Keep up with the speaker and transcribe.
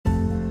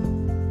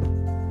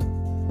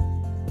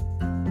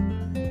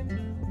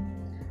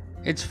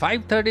It's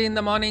 5:30 in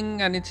the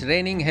morning and it's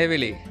raining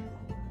heavily.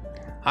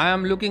 I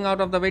am looking out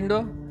of the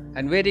window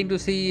and waiting to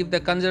see if the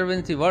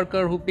conservancy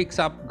worker who picks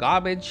up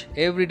garbage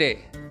every day,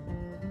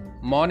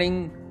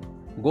 morning,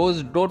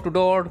 goes door to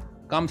door,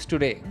 comes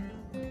today.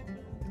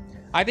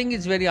 I think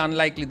it's very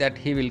unlikely that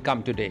he will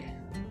come today.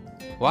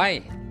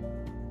 Why?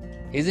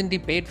 Isn't he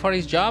paid for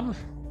his job?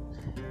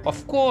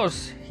 Of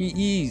course he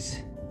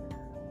is.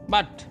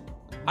 But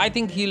I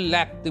think he'll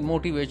lack the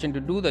motivation to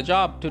do the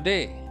job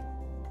today.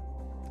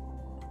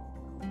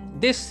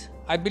 This,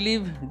 I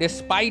believe,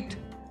 despite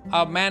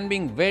a man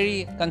being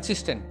very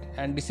consistent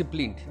and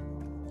disciplined,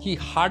 he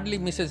hardly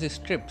misses his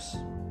trips.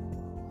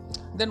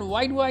 Then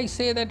why do I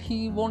say that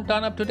he won't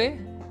turn up today?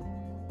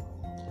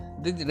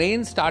 The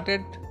rain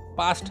started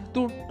past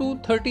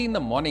 2:30 in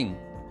the morning,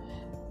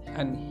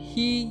 and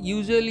he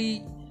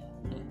usually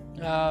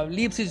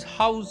leaves his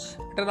house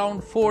at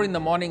around 4 in the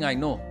morning, I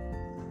know.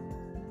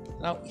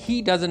 Now,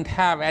 he doesn't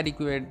have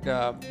adequate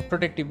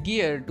protective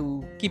gear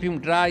to keep him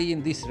dry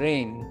in this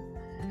rain,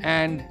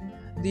 and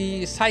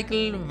the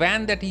cycle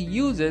van that he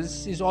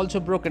uses is also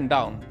broken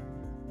down.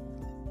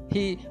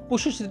 He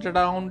pushes it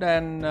around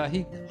and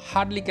he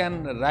hardly can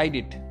ride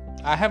it.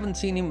 I haven't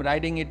seen him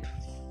riding it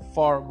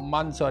for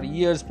months or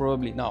years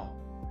probably now.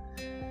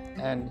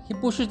 And he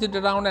pushes it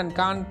around and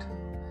can't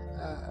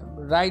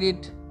ride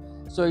it,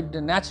 so it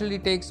naturally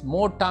takes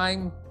more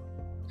time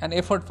and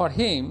effort for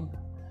him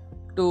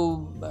to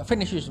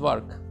finish his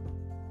work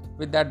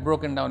with that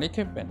broken down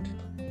equipment.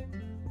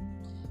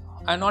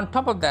 And on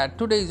top of that,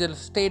 today is a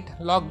state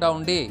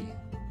lockdown day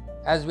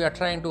as we are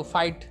trying to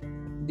fight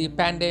the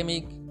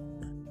pandemic,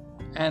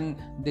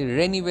 and the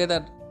rainy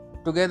weather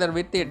together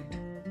with it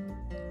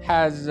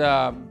has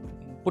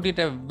made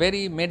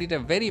it a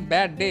very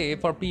bad day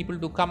for people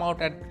to come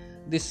out at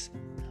this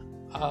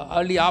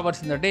early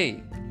hours in the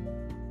day.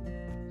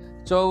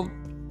 So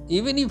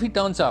even if he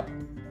turns up,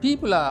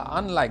 people are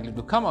unlikely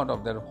to come out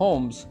of their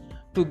homes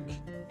to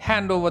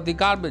hand over the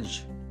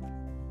garbage,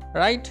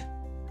 right?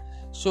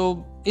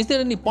 So is there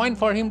any point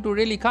for him to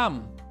really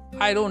come?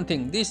 I don't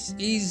think. This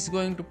is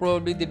going to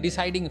probably be the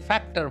deciding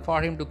factor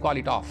for him to call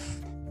it off.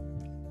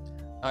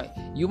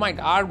 You might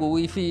argue,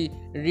 if he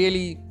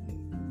really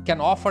can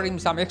offer him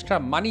some extra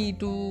money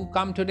to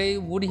come today,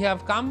 would he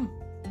have come?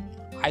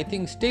 I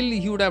think still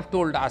he would have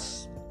told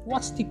us,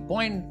 what's the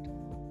point?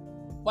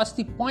 What's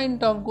the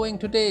point of going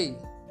today?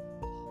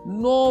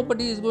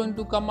 Nobody is going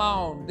to come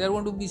out. They're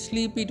going to be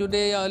sleepy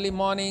today, early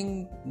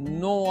morning,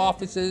 no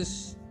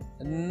offices,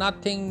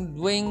 nothing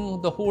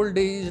doing. The whole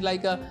day is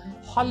like a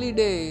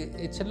holiday.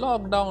 It's a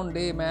lockdown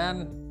day,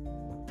 man.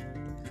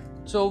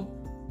 So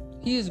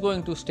he is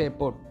going to stay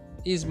put,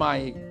 is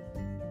my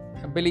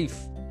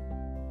belief.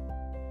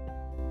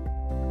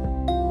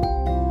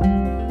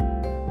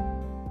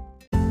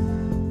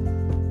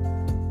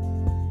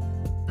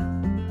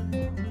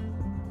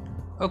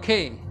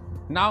 Okay,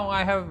 now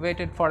I have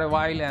waited for a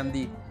while and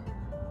the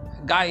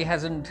guy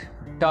hasn't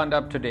turned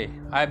up today.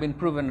 I have been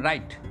proven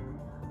right.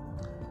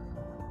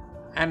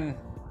 And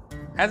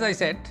as I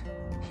said,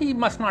 he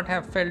must not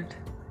have felt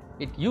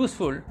it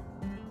useful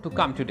to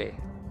come today.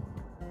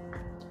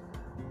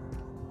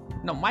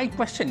 Now my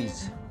question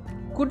is,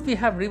 could we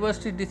have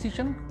reversed his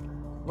decision?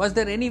 Was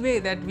there any way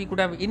that we could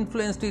have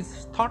influenced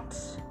his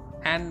thoughts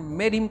and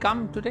made him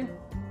come today?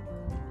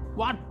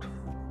 What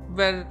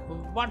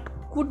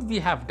could we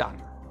have done?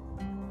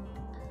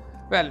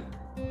 Well,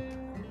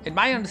 in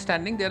my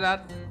understanding, there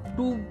are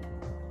two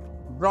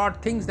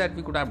broad things that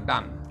we could have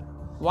done.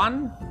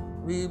 One,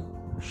 we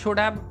should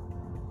have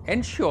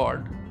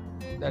ensured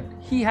that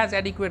he has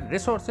adequate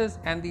resources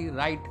and the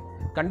right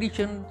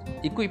conditions,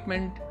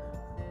 equipment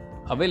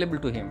available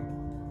to him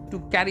to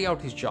carry out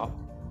his job.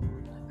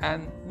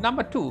 And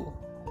number two,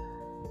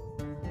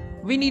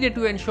 we needed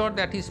to ensure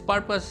that his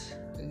purpose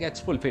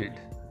gets fulfilled.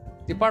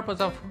 The purpose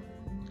of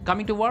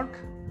coming to work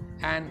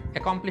and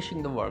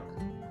accomplishing the work,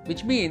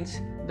 which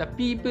means the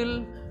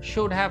people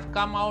should have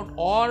come out,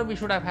 or we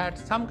should have had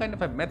some kind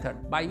of a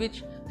method by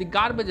which the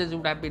garbages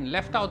would have been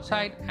left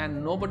outside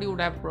and nobody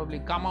would have probably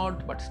come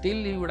out, but still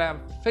he would have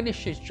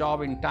finished his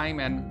job in time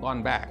and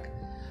gone back.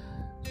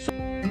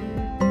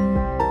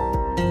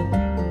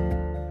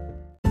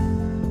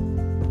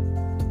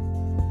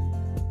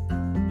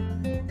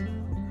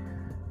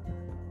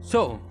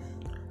 So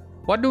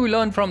what do we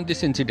learn from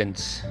this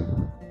incident,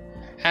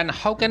 and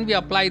how can we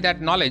apply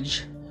that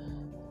knowledge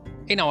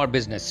in our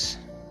business?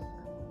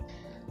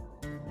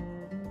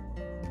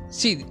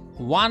 See,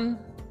 one,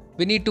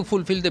 we need to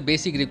fulfill the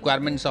basic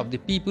requirements of the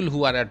people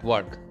who are at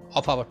work,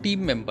 of our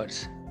team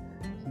members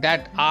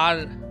that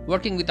are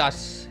working with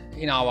us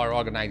in our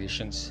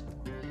organizations.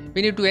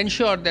 We need to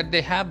ensure that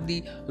they have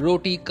the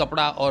roti,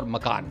 kapda or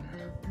makan,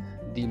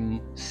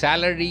 the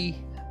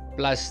salary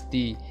plus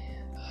the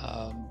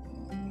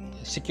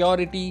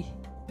security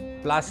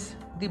plus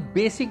the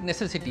basic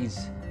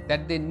necessities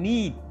that they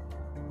need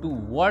to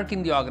work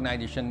in the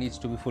organization needs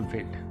to be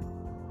fulfilled.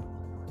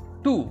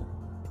 Two,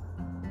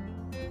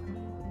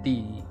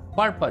 the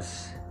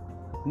purpose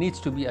needs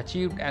to be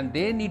achieved and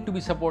they need to be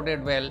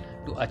supported well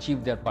to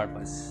achieve their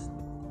purpose.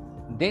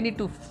 They need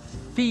to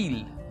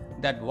feel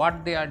that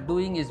what they are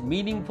doing is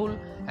meaningful,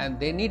 and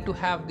they need to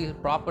have the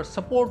proper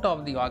support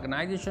of the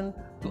organization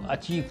to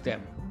achieve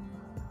them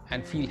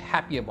and feel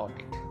happy about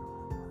it.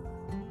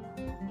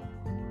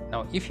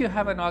 Now, if you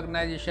have an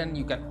organization,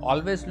 you can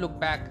always look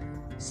back,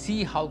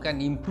 see how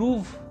can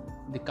improve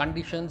the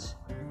conditions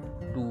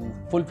to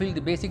fulfill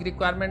the basic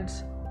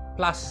requirements,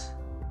 plus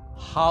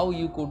how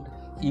you could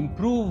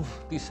improve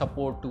the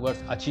support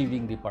towards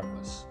achieving the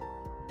purpose.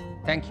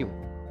 Thank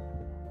you.